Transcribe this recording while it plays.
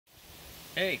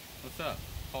Hey, what's up?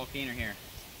 Paul Keener here.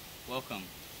 Welcome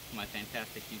to my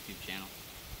fantastic YouTube channel.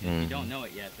 If you don't know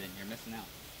it yet, then you're missing out.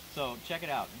 So check it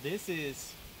out. This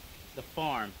is the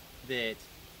farm that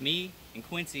me and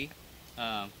Quincy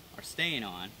are staying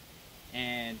on,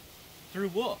 and through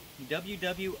Wwoof,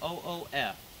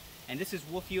 WWOOF. And this is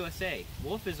Wwoof USA.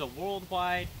 Wwoof is a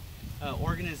worldwide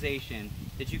organization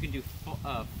that you can do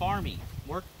farming,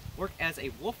 work as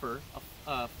a woofer,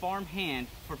 a farm hand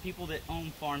for people that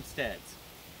own farmsteads.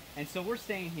 And so we're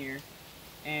staying here,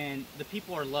 and the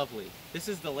people are lovely. This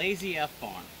is the Lazy F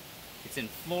Farm. It's in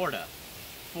Florida,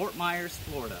 Fort Myers,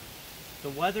 Florida.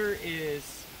 The weather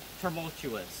is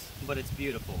tumultuous, but it's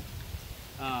beautiful.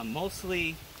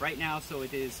 Mostly right now, so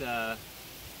it is,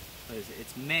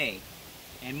 it's May.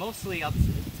 And mostly, I'll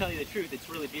tell you the truth, it's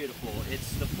really beautiful.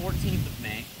 It's the 14th of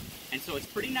May, and so it's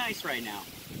pretty nice right now.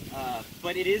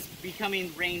 But it is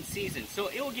becoming rain season, so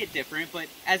it will get different, but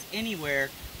as anywhere,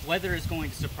 weather is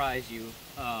going to surprise you.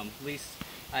 At least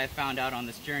I have found out on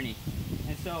this journey.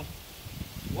 And so,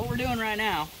 what we're doing right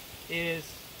now is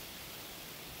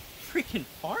freaking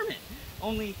farming.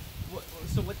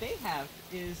 So what they have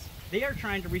is, they are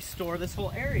trying to restore this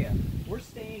whole area. We're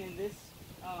staying in this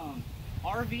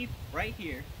RV right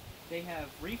here. They have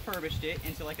refurbished it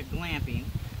into like a glamping,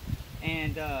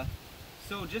 and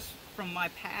so just from my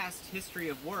past history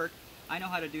of work, I know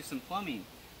how to do some plumbing,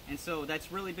 and so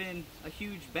that's really been a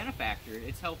huge benefactor.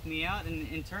 It's helped me out, and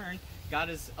in turn God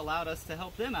has allowed us to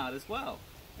help them out as well.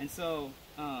 And so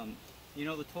you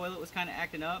know, the toilet was kind of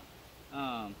acting up,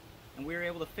 and we were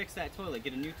able to fix that toilet,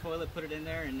 get a new toilet, put it in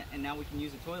there, and now we can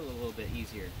use the toilet a little bit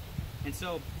easier. And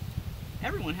so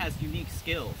everyone has unique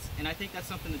skills, and I think that's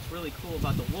something that's really cool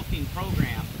about the Wwoofing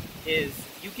program, is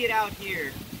you get out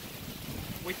here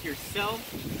with yourself,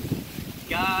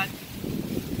 God,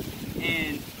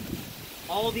 and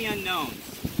all the unknowns.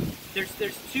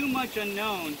 There's too much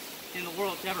unknowns in the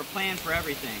world to ever plan for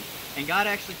everything. And God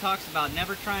actually talks about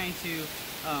never trying to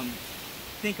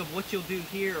think of what you'll do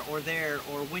here or there,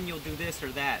 or when you'll do this or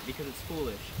that, because it's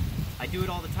foolish. I do it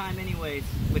all the time anyways,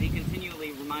 but he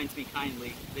continually reminds me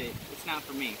kindly that it's not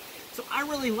for me. So I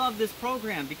really love this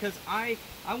program because I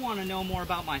want to know more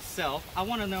about myself. I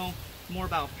want to know more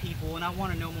about people, and I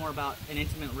want to know more about an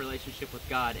intimate relationship with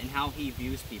God and how he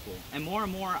views people. And more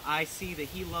I see that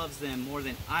he loves them more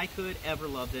than I could ever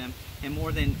love them, and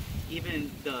more than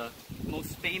even the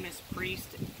most famous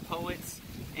priests, poets,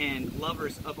 and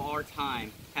lovers of our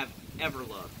time have ever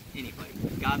loved anybody.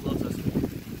 God loves us more.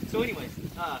 So anyways,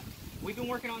 we've been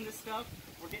working on this stuff.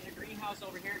 We're getting a greenhouse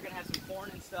over here, gonna have some corn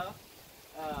and stuff.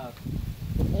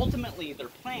 Ultimately, their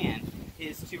plan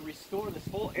is to restore this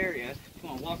whole area.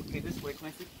 Come on, walk with me this way,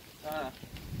 Quincy.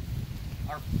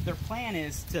 Their plan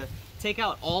is to take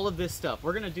out all of this stuff.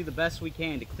 We're gonna do the best we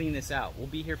can to clean this out. We'll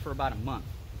be here for about a month.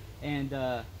 And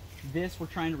we're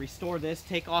trying to restore this,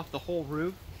 take off the whole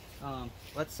roof. I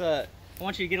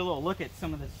want you to get a little look at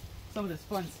some of this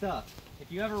fun stuff.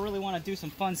 If you ever really want to do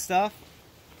some fun stuff,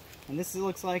 and this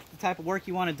looks like the type of work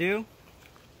you want to do,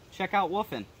 check out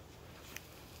Wwoofing.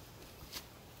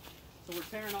 So we're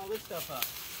tearing all this stuff up.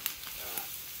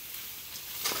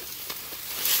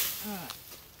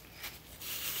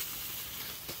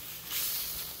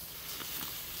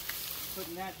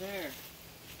 Putting that there.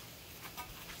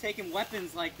 Taking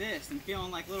weapons like this and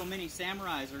feeling like little mini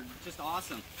samurais are just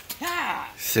awesome.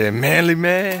 Ha! Say manly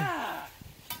man. Ha!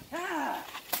 Ha!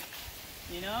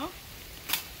 You know?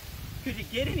 Could you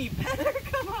get any better?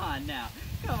 Come on now.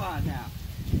 Come on now.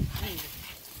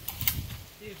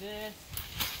 Do this,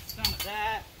 some of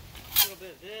that, a little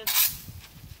bit of this.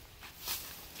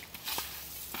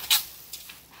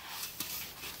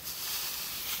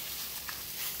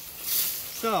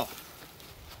 So,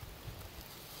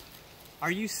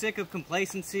 are you sick of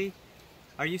complacency?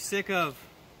 Are you sick of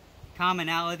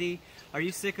commonality? Are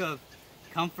you sick of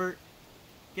comfort?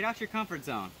 Get out your comfort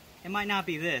zone. It might not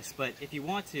be this, but if you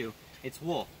want to, it's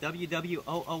Wwoof,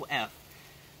 W-W-O-O-F.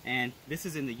 And this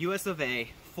is in the US of A,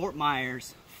 Fort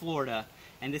Myers, Florida,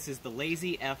 and this is the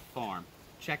Lazy F Farm.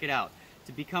 Check it out.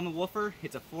 To become a woofer,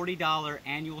 it's a $40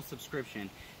 annual subscription,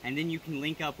 and then you can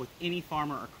link up with any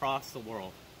farmer across the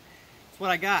world. That's what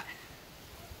I got.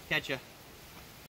 Catch ya.